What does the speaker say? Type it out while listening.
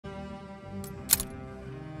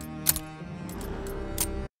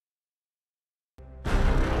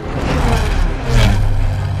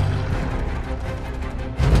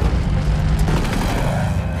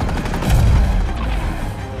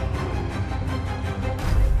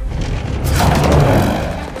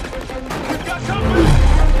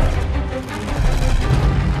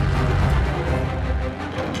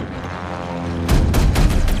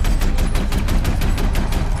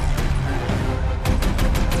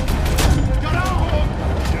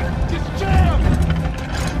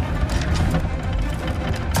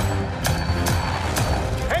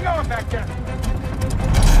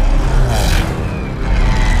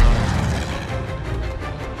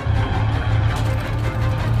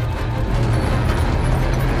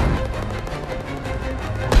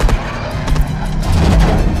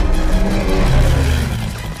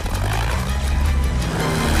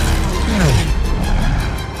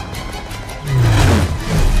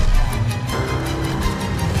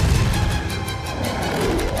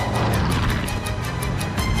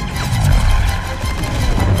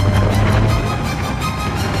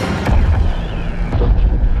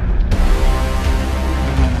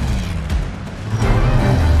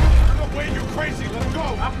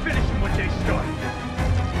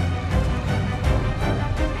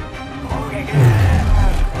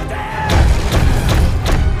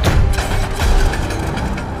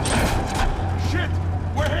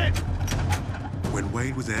When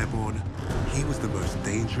Wade was airborne, he was the most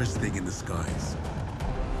dangerous thing in the skies.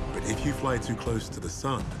 But if you fly too close to the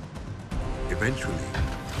sun, eventually,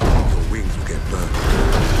 your wings will get burned.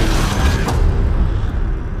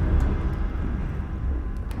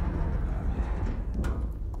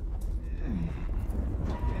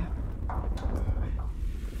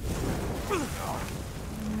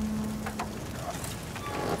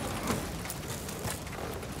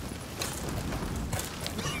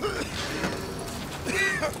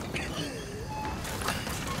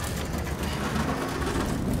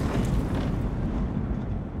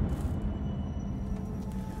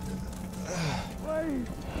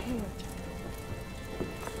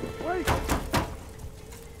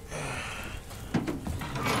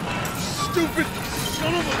 Stupid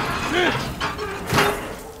son of a bitch!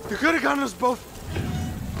 You could have gotten us both.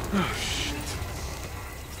 Oh, shit.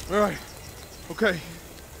 All right. Okay.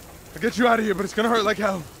 I'll get you out of here, but it's gonna hurt like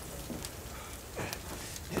hell.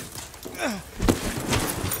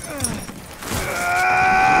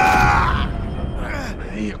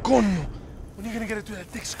 Hey, coño. When are you gonna get it through that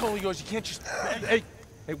thick skull of yours? You can't just... Hey,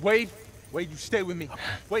 Wade. Wade, you stay with me.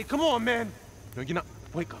 Wade, come on, man. No, you're not.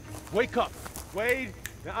 Wake up. Wake up. Wade.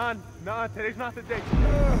 Nah, today's not the day.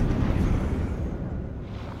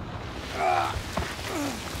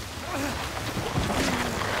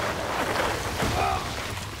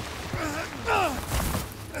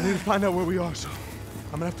 I need to find out where we are, so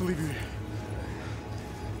I'm gonna have to leave you here.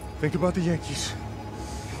 Think about the Yankees.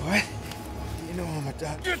 What? You know I'm a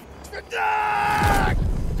doctor.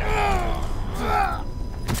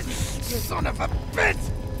 Son of a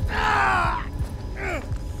bitch!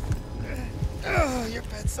 Your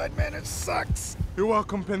bedside manner sucks. You're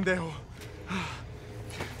welcome, pendejo.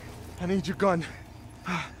 I need your gun.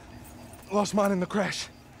 Lost mine in the crash.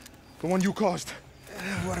 The one you caused.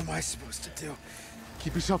 What am I supposed to do?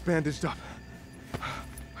 Keep yourself bandaged up.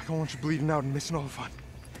 I don't want you bleeding out and missing all the fun.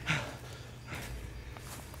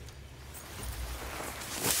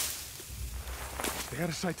 Stay out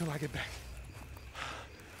of sight till I get back.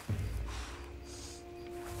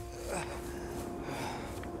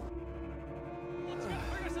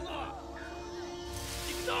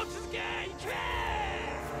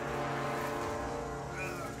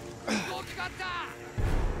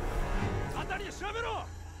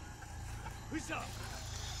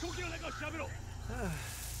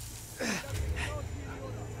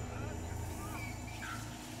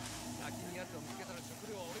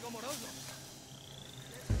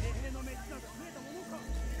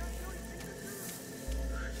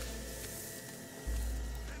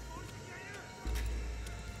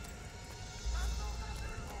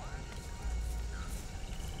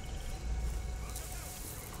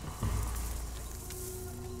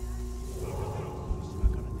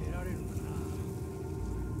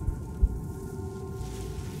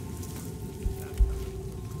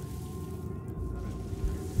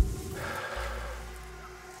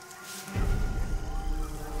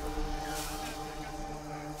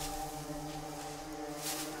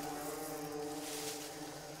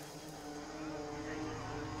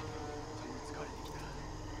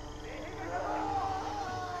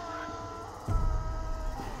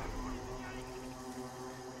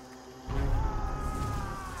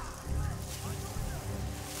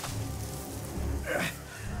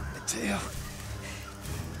 Mateo,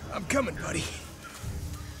 I'm coming, buddy.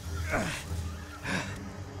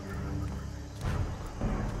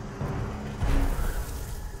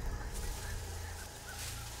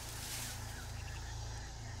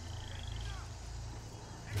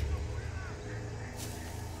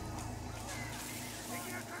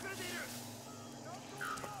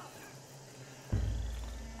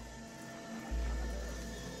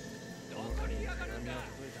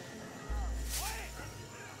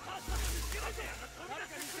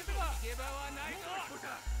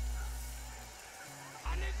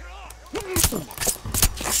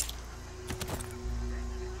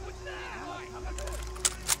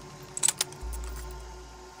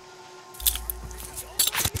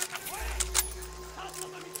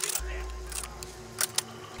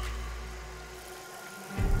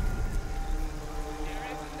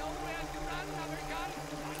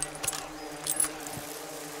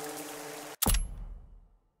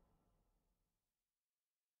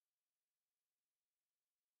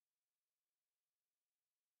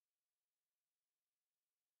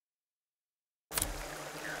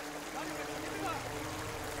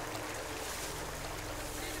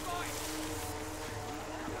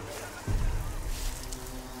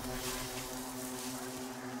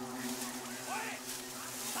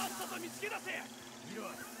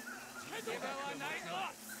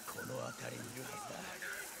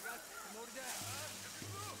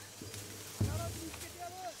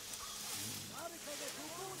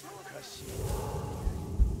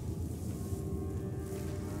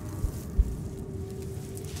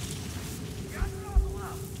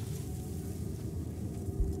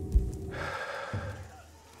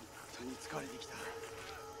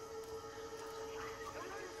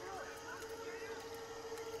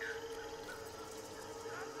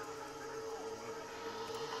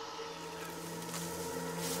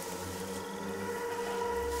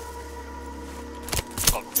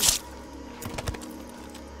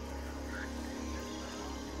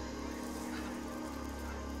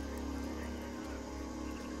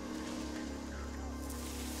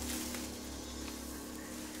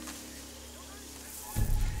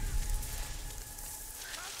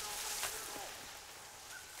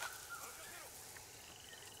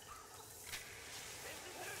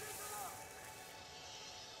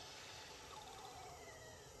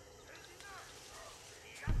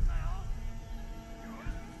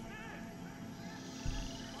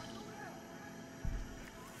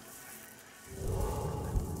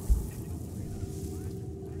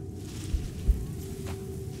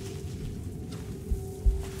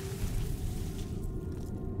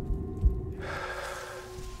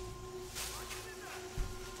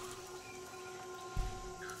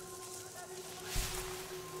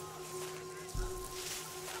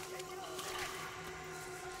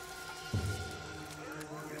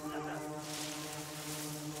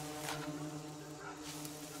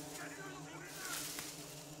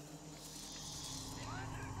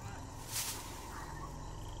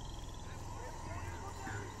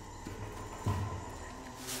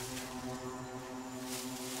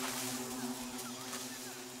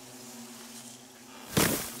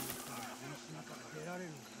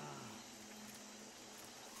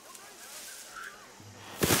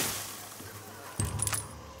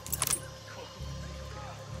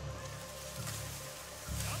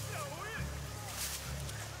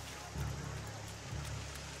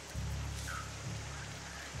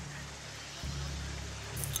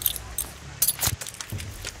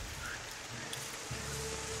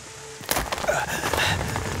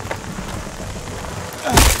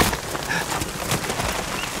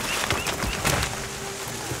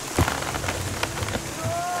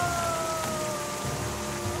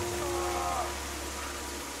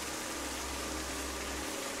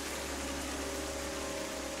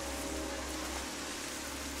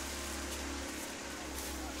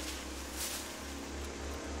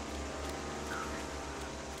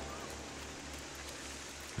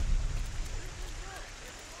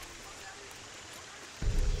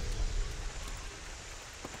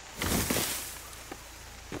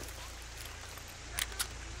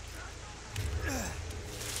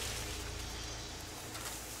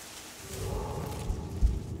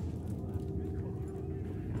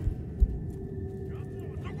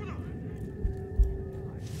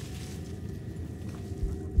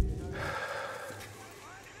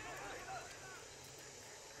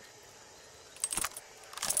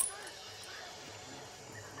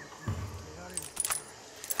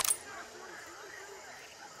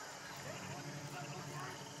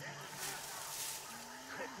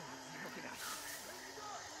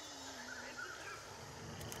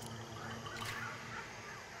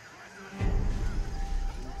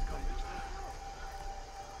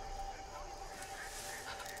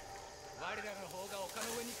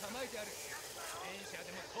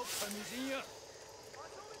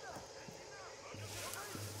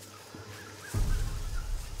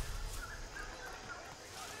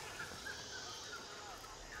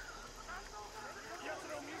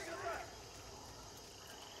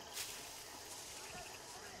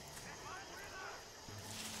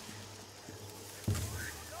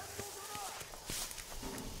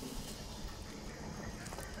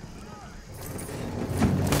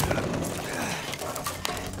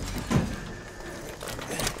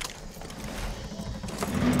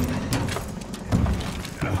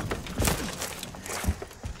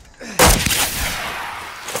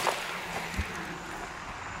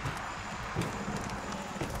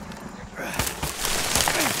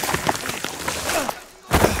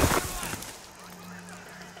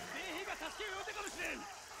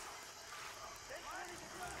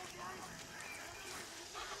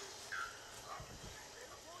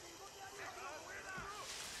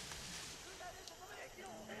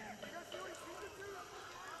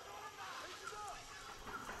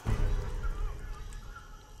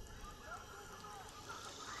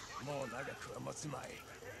 もう長くは持つまい。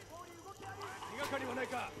手がかりはない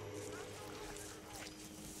か。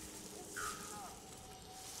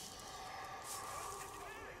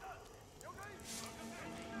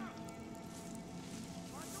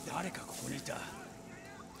誰かここにいた。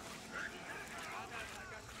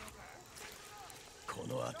こ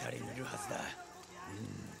の辺りにいるはずだ。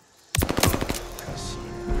おかしいな。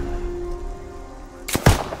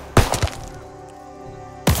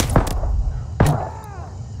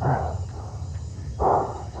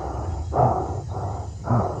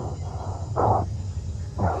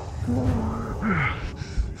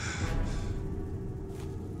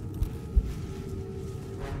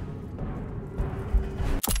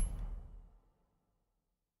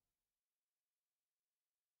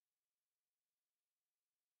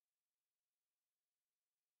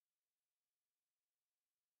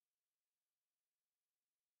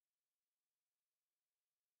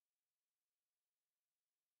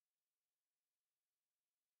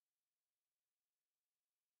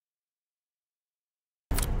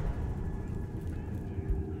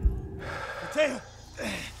Tail!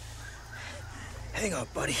 Hang on,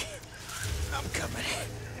 buddy. I'm coming.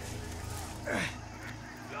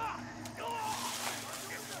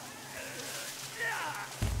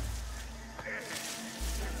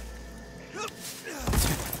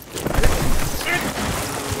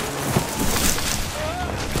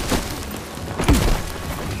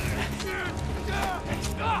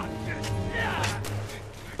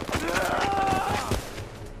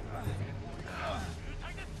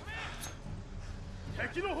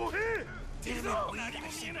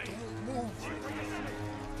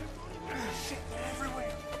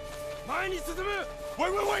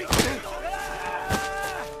 Wait!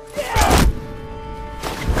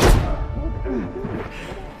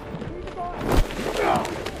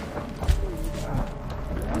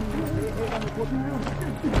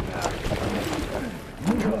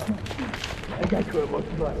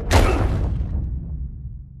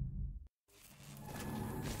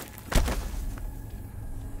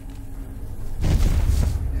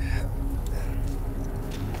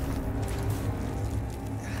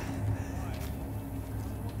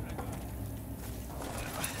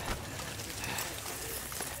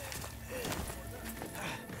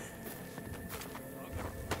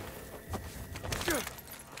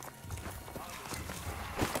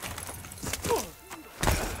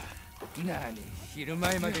 何、昼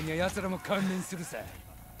前までには奴らも観念するさ。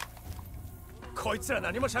こいつら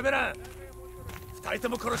何も喋らん。二人と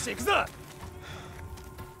も殺していくぞ。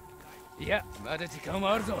いや、まだ時間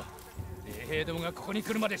はあるぞ。衛兵どもがここに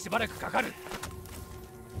来るまでしばらくかかる。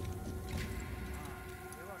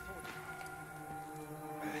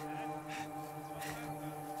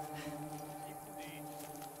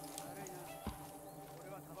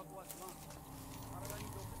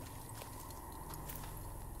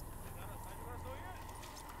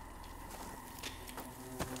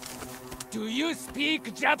Do you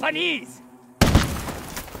speak Japanese?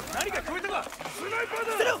 何か聞こえたか？スナイパー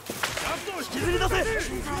だ！捨てろ！ラストを引きずり出せ！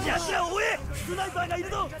奴らを追え！スナイパーがいる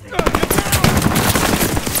ぞ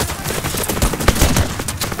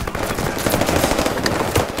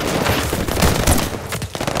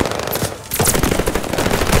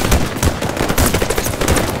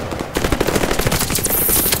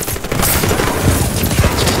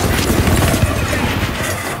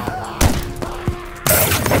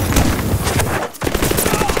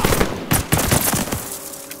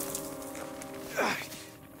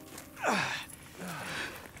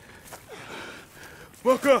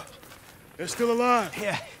！Walker! They're still alive.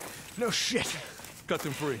 Yeah, no shit. Cut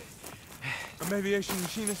them free. I'm aviation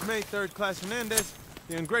machinist mate, 3rd class Hernandez.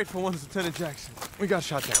 The ungrateful one's Lieutenant Jackson. We got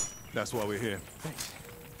shot down. That's why we're here. Thanks.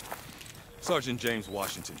 Sergeant James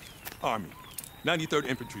Washington, Army, 93rd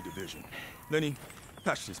Infantry Division. Lenny,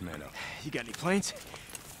 patch this man up. You got any planes?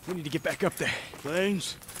 We need to get back up there.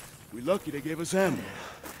 Planes? We lucky they gave us ammo.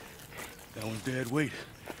 That one's dead weight.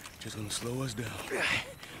 Just gonna slow us down.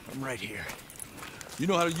 I'm right here. You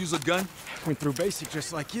know how to use a gun? Went through basic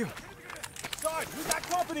just like you. Sarge, we got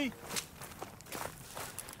company!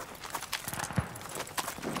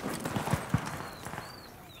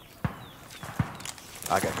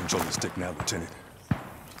 I got control of the stick now, Lieutenant.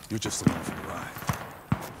 You're just along for the ride.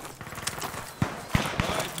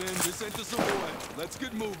 All right, men, this ain't the Savoy. Let's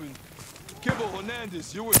get moving. Kibble,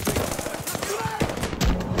 Hernandez, you were thinking.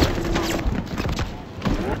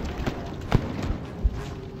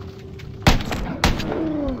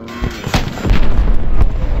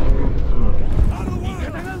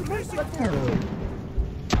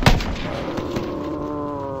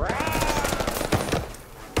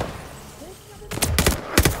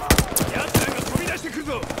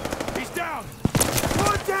 He's down!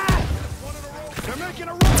 Contact! They're making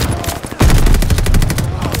a run!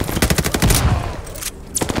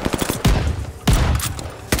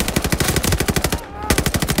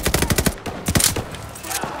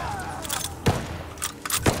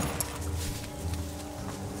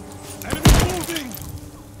 Enemy moving!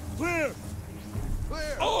 Clear!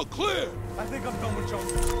 Clear! All clear! I think I'm done with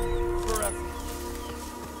Jones. Forever.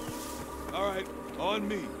 All right, on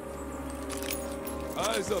me.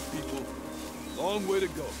 Eyes up, people. Long way to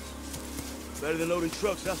go. Better than loading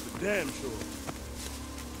trucks, that's for damn sure.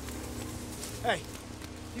 Hey,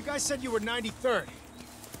 you guys said you were 93rd.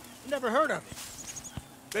 Never heard of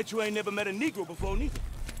it. Bet you ain't never met a Negro before, neither.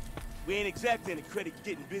 We ain't exactly in a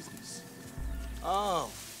credit-getting business. Oh,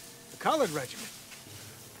 the colored regiment.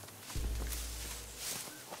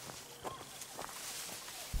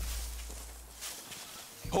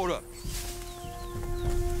 Hold up.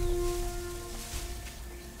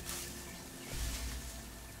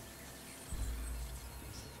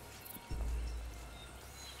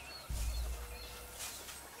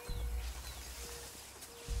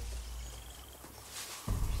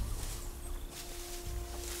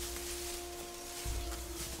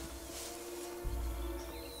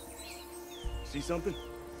 See something?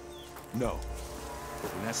 No.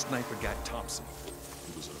 But when that sniper got Thompson,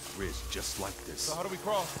 he was on a bridge just like this. So how do we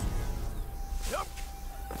cross? Yep.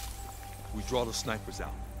 We draw the snipers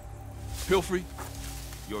out. Pilfrey,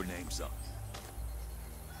 your name's up.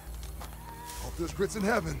 Hope there's grits in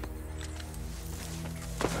heaven.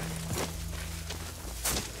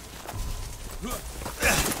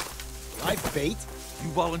 Live bait? You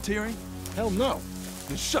volunteering? Hell no.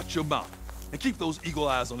 Then shut your mouth and keep those eagle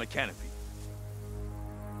eyes on the canopy.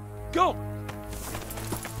 Go!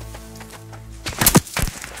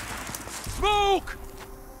 Smoke!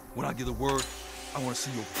 When I give the word, I want to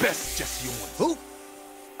see your best Jesse Owens. Who?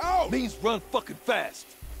 Oh! Means run fucking fast.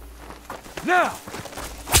 Now!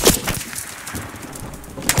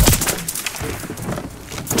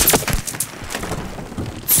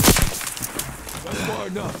 That's far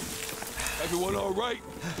enough. Everyone all right?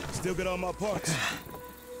 Still got all my parts.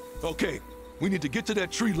 Okay, we need to get to that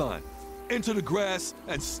tree line, into the grass,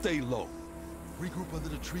 and stay low. Regroup under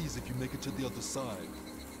the trees if you make it to the other side.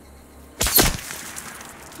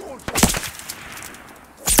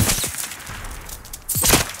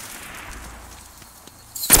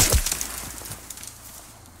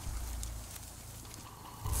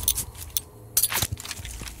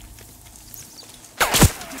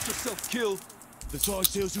 Get yourself killed. The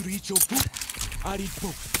charge tells you to eat your food. I'd eat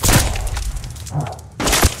both.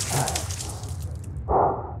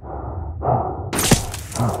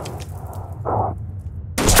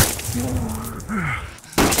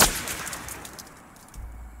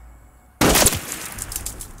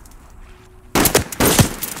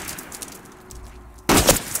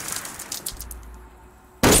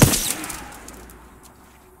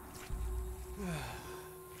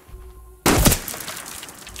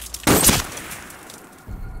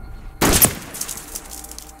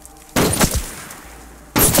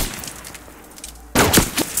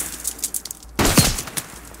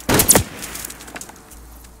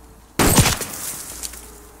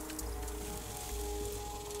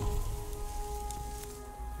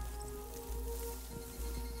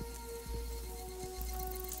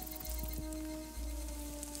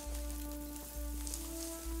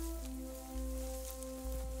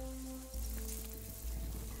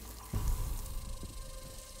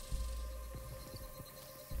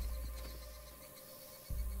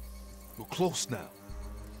 We're close now.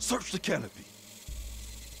 Search the canopy.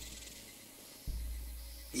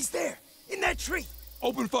 there, in that tree.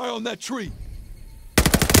 Open fire on that tree.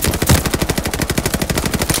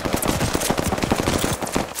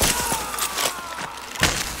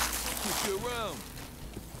 Push you around.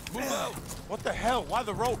 Move out. What the hell? Why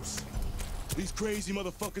the ropes? These crazy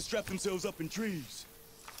motherfuckers strap themselves up in trees.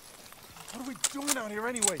 What are we doing out here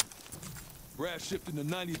anyway? Brad shifting to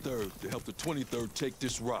 93rd to help the 23rd take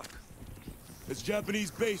this rock. There's a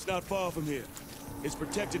Japanese base not far from here. It's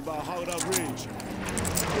protected by a hollowed-out ridge.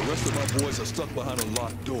 The rest of my boys are stuck behind a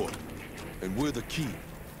locked door. And we're the key.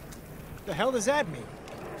 The hell does that mean?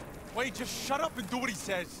 Wait, just shut up and do what he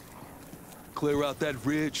says. Clear out that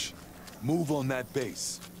ridge, move on that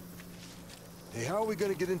base. Hey, how are we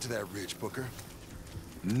gonna get into that ridge, Booker?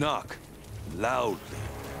 Knock. Loudly.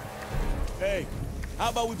 Hey, how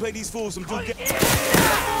about we play these fools some Duke? Get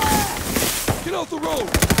off the road!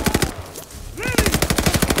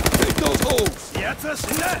 Take those holes!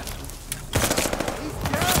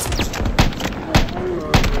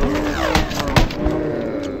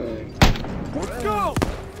 Let's go!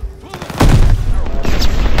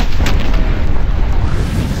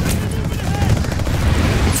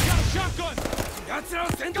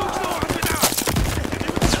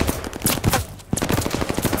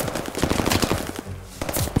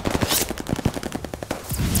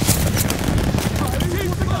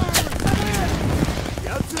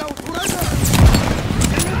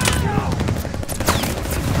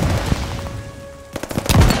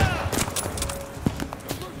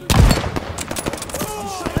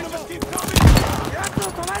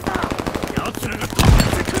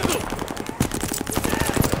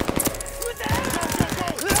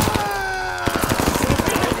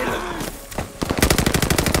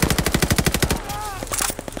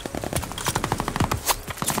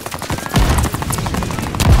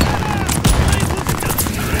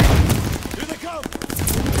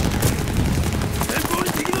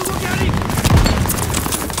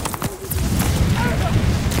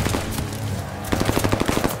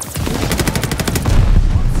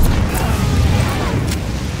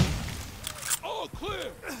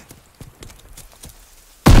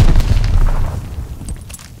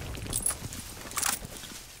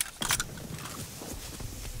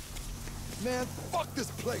 Man, fuck this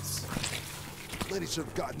place. Lady should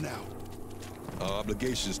have gotten out. Our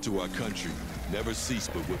obligations to our country never cease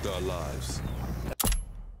but with our lives.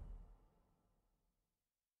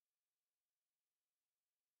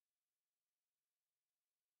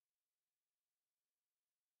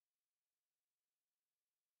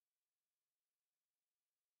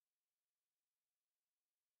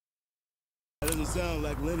 That doesn't sound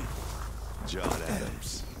like Lenny. John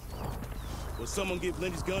Adams. Well, someone give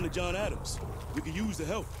Lenny's gun to John Adams. We could use the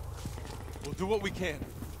help. We'll do what we can.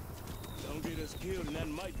 Don't get us killed, and that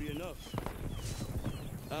might be enough.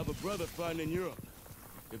 I have a brother fighting in Europe.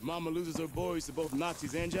 If Mama loses her boys to both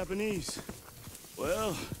Nazis and Japanese,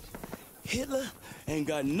 well, Hitler ain't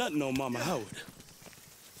got nothing on Mama Howard.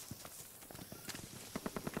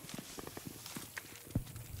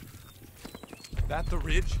 That the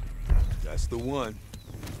ridge? That's the one.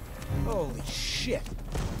 Holy shit.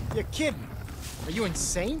 You're kidding. Are you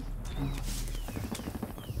insane?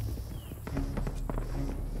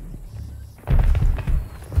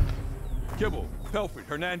 Kibble, Pelford,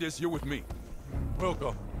 Hernandez, you're with me. We'll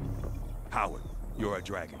go. Howard, you're our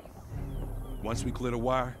dragon. Once we clear the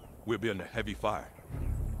wire, we'll be under heavy fire.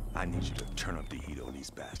 I need you to turn up the heat on these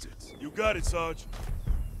bastards. You got it, Sarge.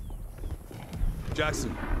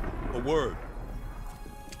 Jackson, a word.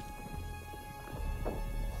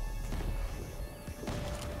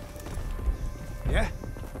 Yeah?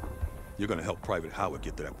 You're gonna help Private Howard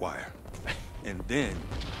get to that wire. And then,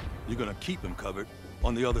 you're gonna keep him covered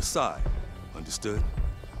on the other side. Understood?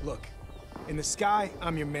 Look, in the sky,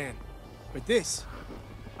 I'm your man. But this,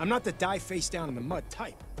 I'm not the die face down in the mud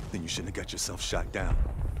type. Then you shouldn't have got yourself shot down.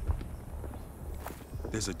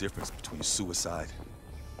 There's a difference between suicide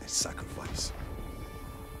and sacrifice.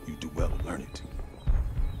 You do well to learn it.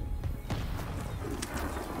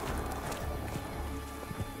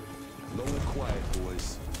 Low and quiet,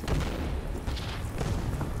 boys.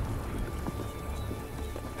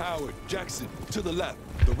 Howard, Jackson, to the left.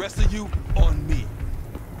 The rest of you, on me.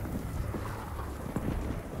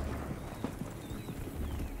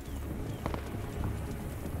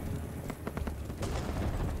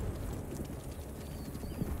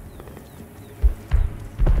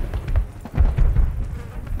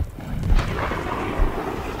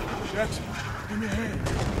 Jackson, give me a hand.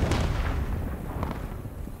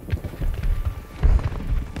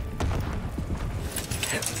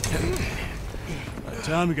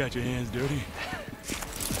 Tommy got your hands dirty.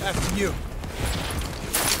 After you.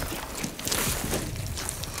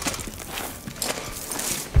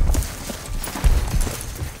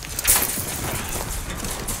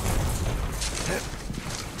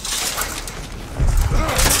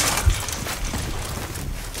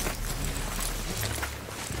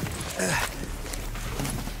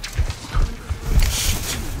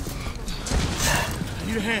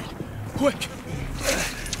 Need a hand. Quick.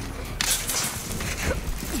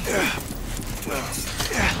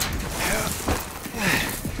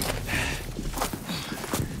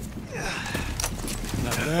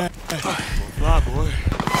 Not bad. Fly, boy.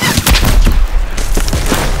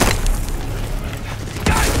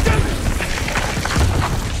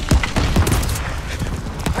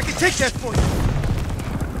 I can take that for you.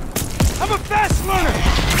 I'm a fast learner.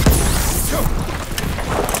 Go.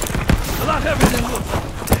 A lot heavier than it looks.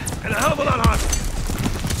 And a hell of a lot harder.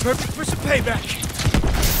 Perfect for some payback.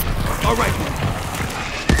 All right.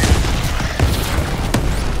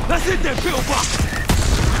 Let's hit that pillbox.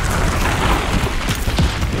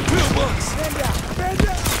 Pillbox! Stand down. Stand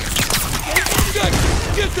down.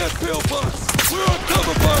 Get that pillbox! We're on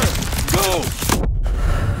cover fire! Go!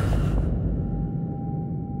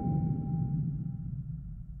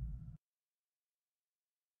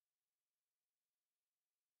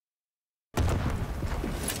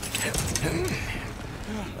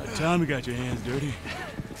 By the time you got your hands dirty.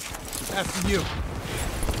 After you.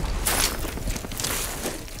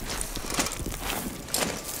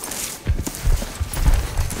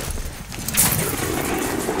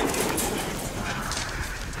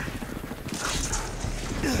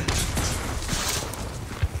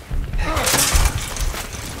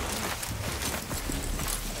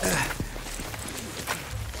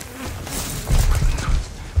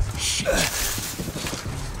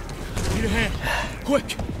 Need a hand.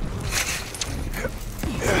 Quick.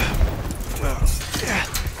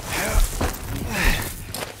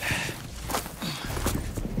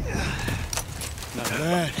 Not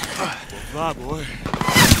bad. Fly, boy.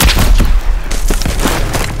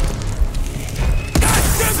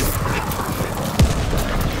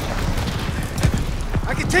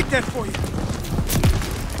 I can take that for you.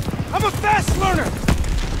 I'm a fast learner.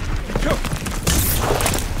 Go.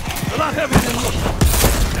 A lot heavier than it looks.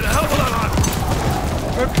 And a hell of a lot harder.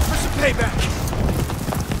 Perfect for some payback.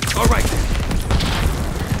 All right then.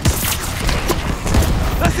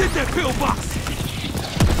 Let's hit that pillbox.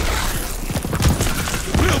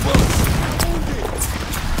 Pillbox!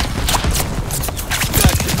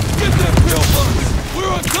 Get that pillbox!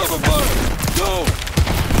 We're on cover fire! Go!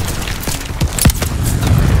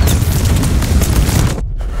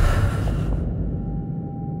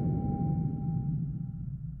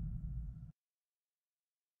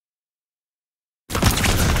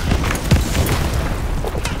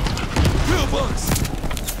 Pillbox!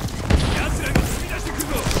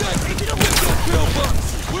 Get that pillbox!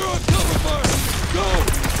 We're on cover fire! Go!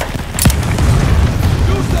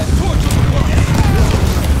 Use that torch on the box!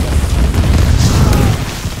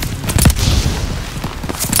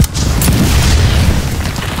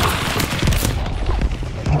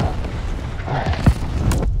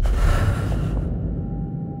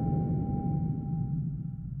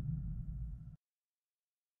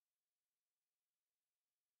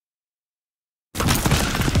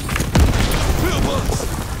 Pillbox!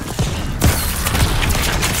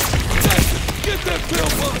 Get that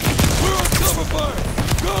pillbox! We're on cover fire!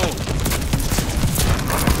 Go!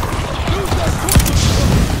 Use that torch on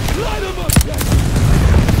the box! Light him up, Jackson!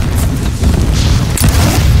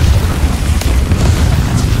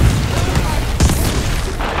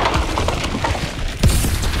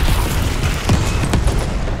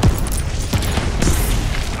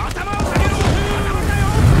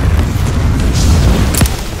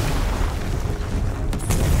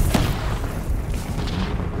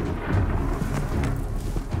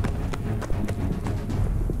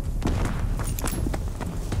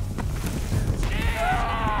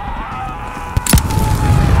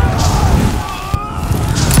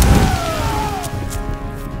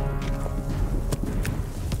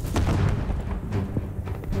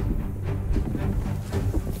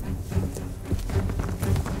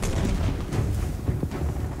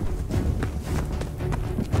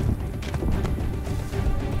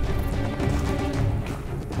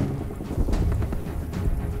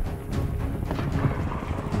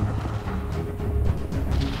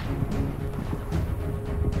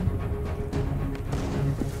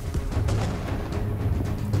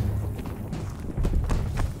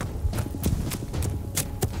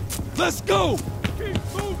 Let's go! Keep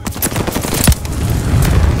moving!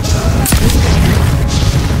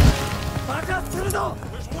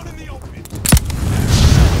 There's one in the open!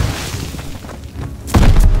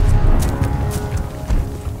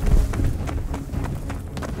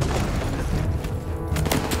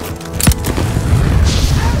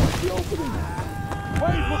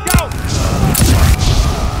 Wait, look out!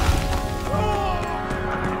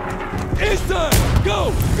 Inside! Go!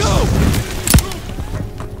 Go!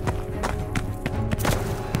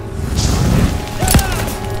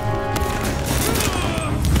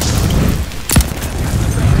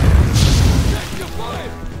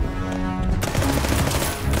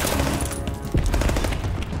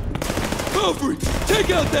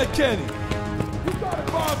 out that cannon! You got it,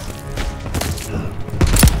 boss!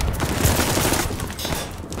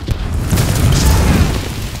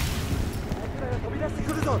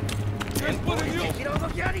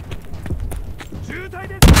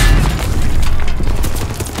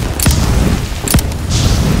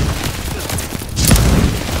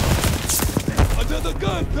 Another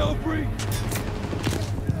gun, Pelfrey!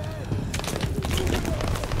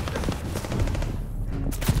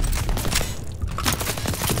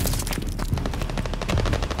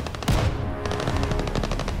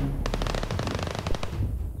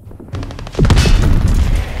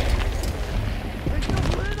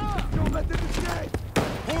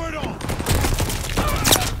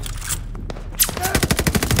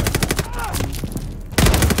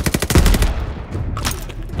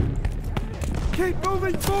 Keep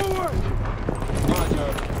moving forward! Roger.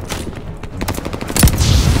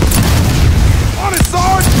 On it,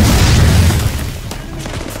 Sarge!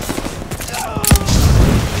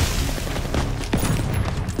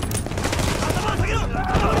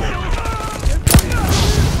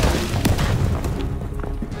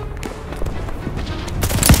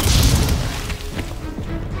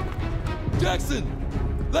 Jackson!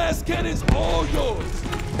 Last cannon's all yours!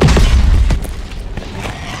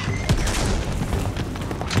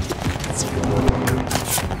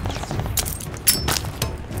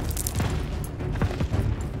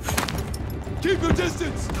 Keep your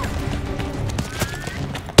distance!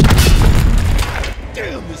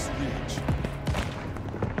 Damn this reach!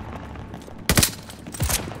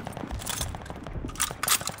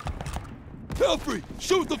 Pelfrey,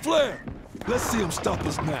 shoot the flare! Let's see him stop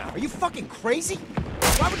us now. Are you fucking crazy?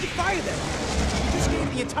 Why would you fire them? You just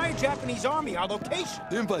gave the entire Japanese army our location.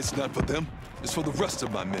 The invite's not for them. It's for the rest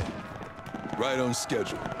of my men. Right on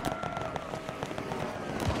schedule.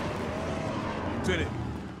 Lieutenant,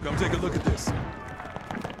 come take a look at this.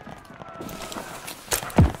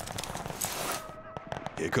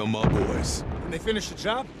 Here come my boys. When they finish the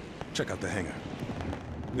job? Check out the hangar.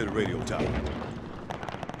 Near the radio tower.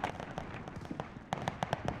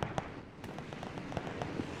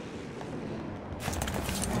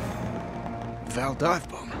 Val dive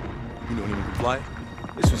bomb. You don't even fly it?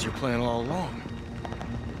 This was your plan all along.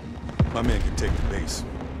 My man can take the base.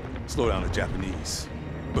 Slow down the Japanese.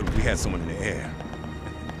 But if we had someone in the air,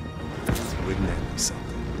 wouldn't that be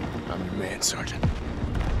something? I'm your man, Sergeant.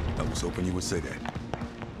 I was hoping you would say that.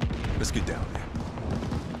 Let's get down there.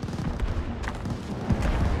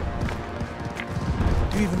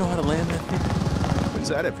 Do you even know how to land that thing? When's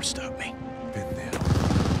that ever stop me? Been there.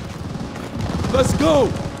 Let's go!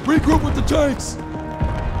 Regroup with the tanks!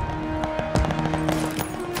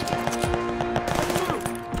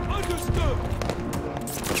 Understood!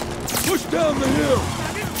 Push down the hill!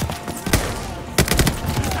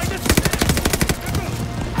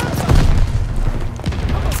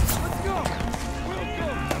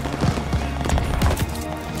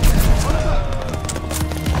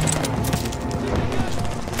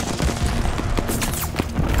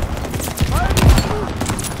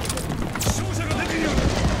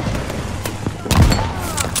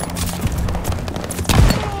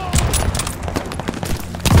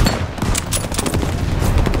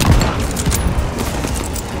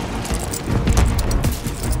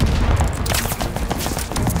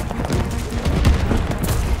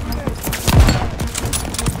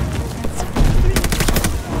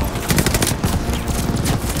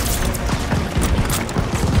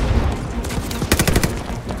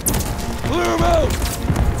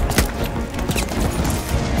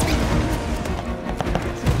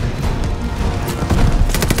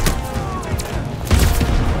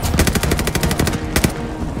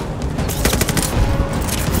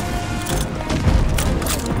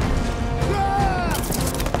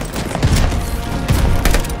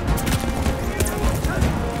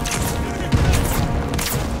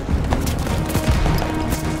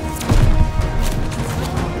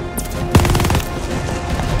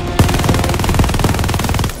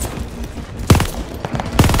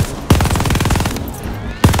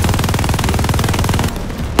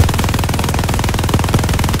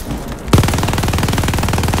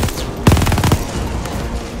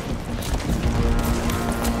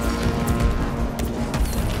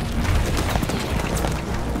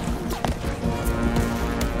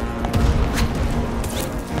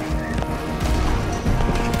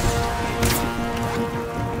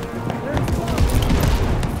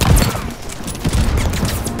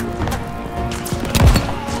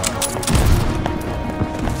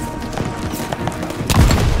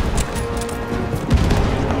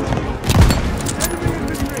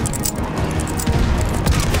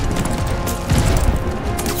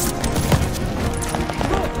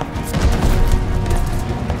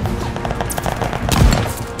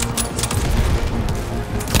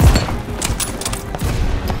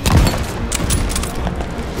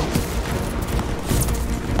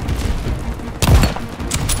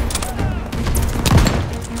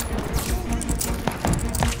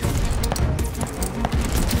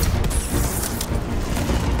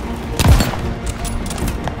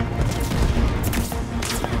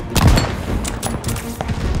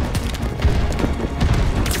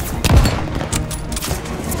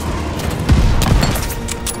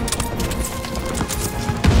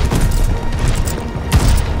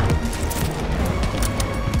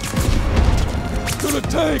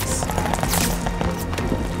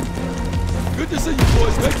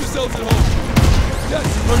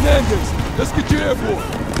 Hernandez, let's get you airborne.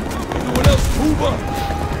 Everyone else, move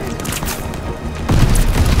up.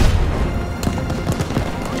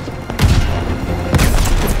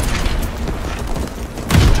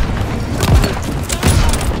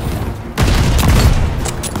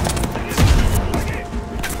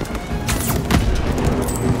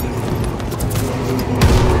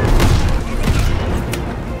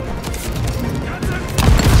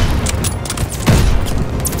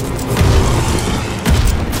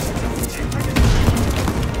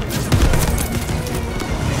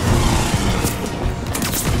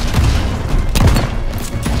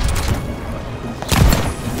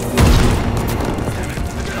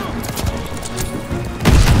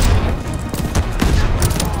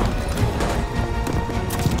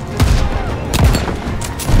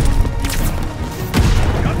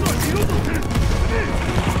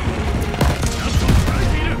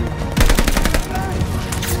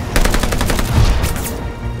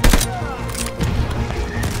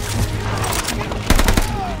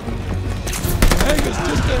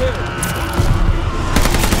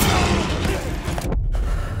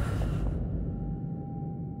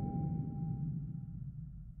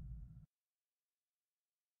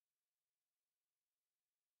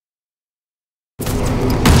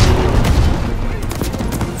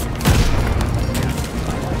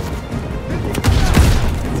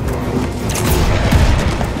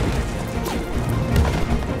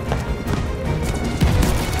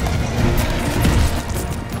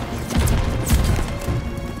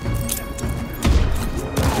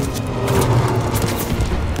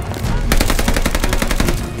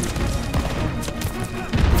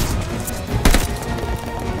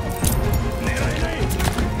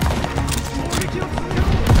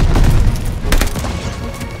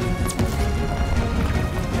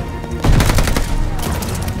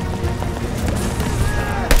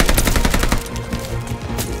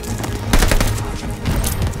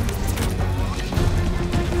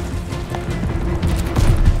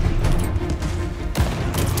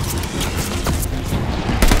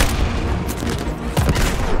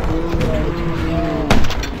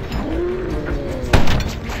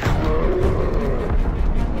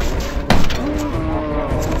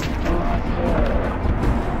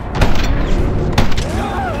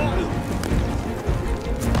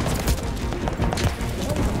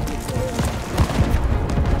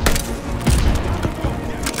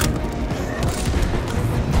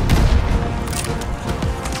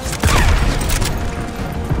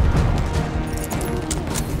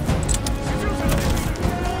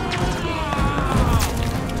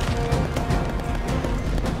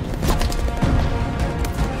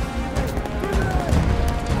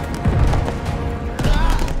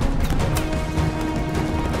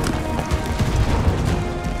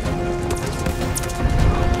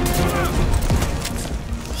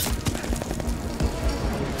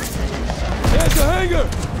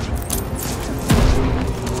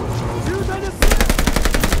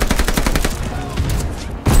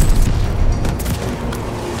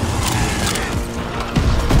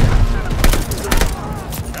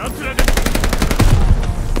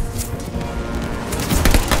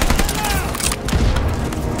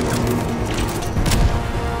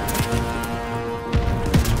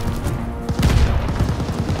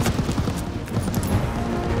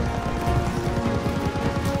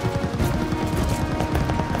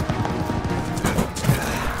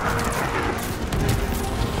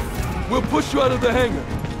 We'll push you out of the hangar.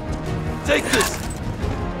 Take this.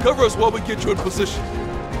 Cover us while we get you in position.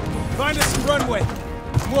 Find us some runway,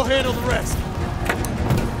 and we'll handle the rest.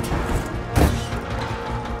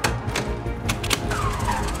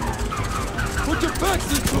 Put your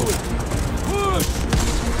backs into it. Push.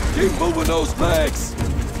 Keep moving those legs.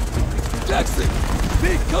 Jackson,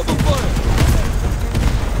 need cover fire.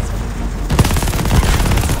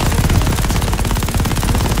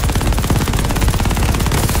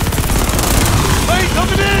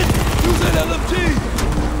 Coming in! Use that LMG!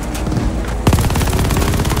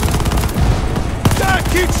 God,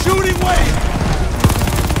 keep shooting, Wade!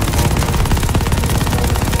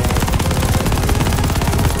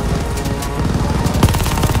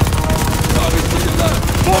 Target to your left!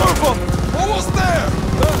 More of them! Almost there!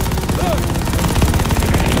 Look!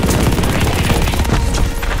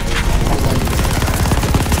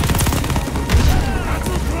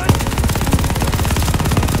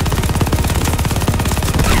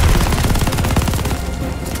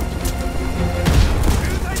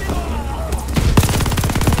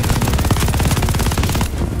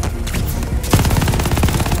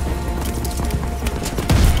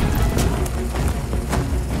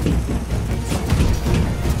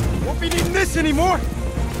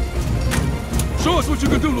 what you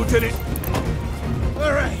can do, Lieutenant.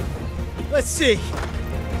 All right. Let's see. Do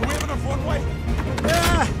we have enough runway?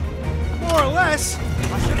 More or less.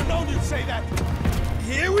 I should have known you'd say that.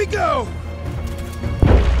 Here we go.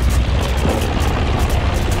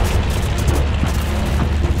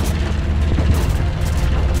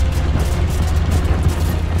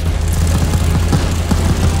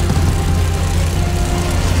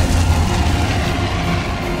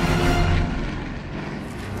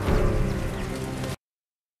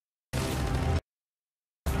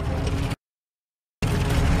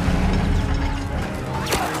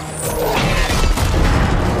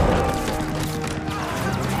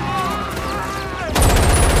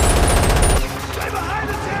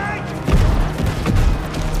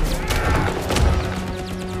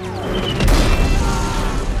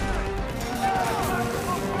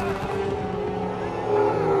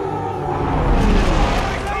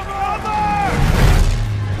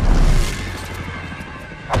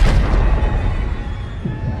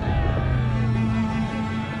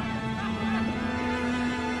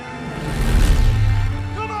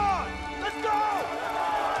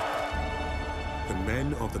 The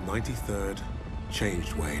men of the 93rd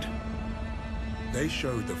changed Wade. They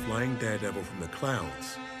showed the flying daredevil from the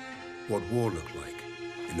clouds what war looked like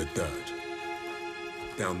in the dirt.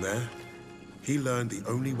 Down there, he learned the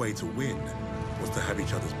only way to win was to have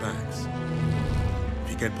each other's backs.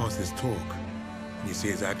 If you get past his talk and you see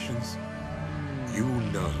his actions, you will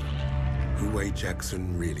know who Wade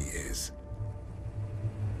Jackson really is.